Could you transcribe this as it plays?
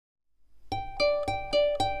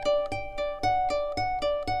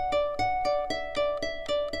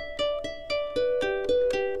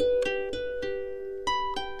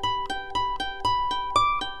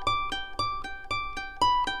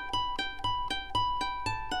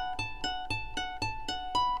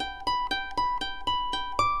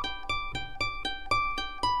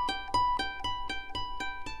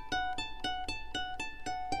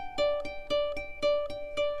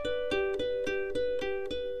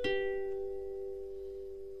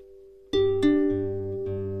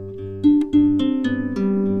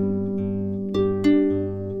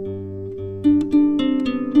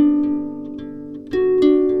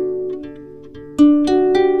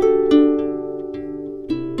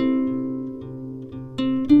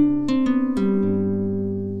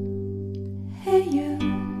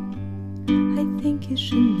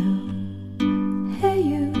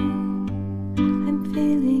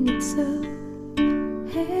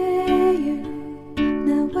Hey you,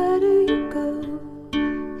 now where do you go?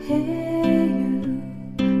 Hey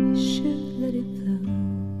you should let it flow.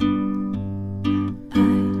 I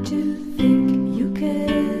do think you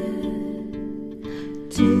care.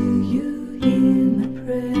 Do you hear my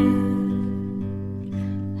prayer?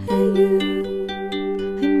 Hey you,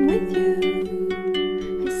 I'm with you.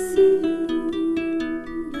 I see you,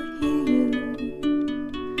 I hear you.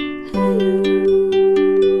 Hey you,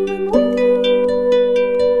 I'm with you.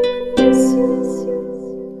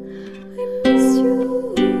 I miss you.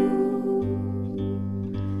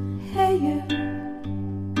 Hey you,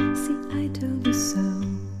 see I told you so.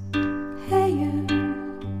 Hey you,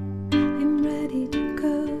 I'm ready to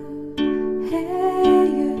go. Hey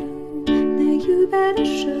you, now you better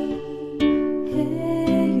show.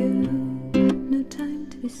 Hey you, no time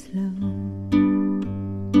to be slow.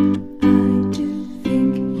 I do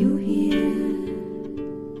think you hear.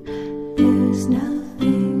 There's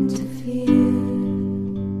nothing to fear.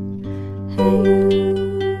 Hey you,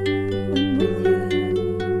 I'm with you.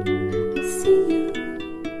 I see you,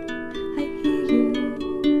 I hear you.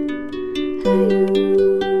 Hey you,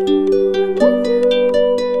 I'm with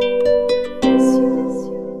you.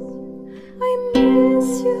 I miss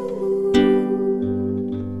you.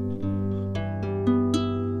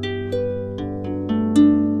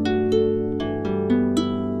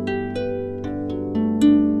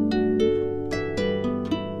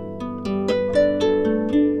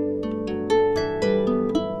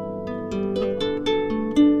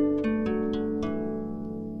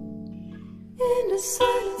 In the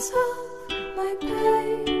silence of my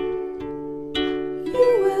pain, you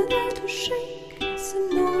were there to shake some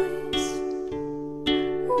noise.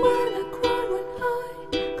 When I cried, when I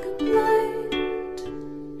complained,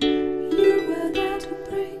 you were there to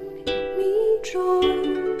bring me joy.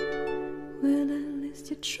 Well, at least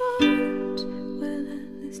you tried, well, at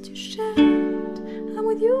least you shared. I'm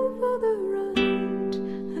with you for the ride,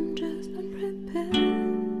 I'm just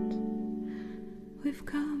unprepared. We've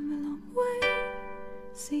come a long way,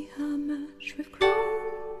 see how much we've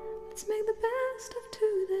grown. Let's make the best of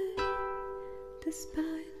today,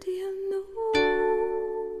 despite the unknown.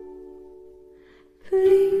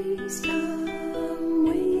 Please come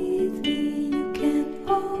with me, you can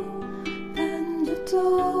open the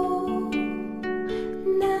door.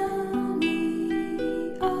 Now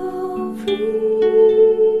we are free.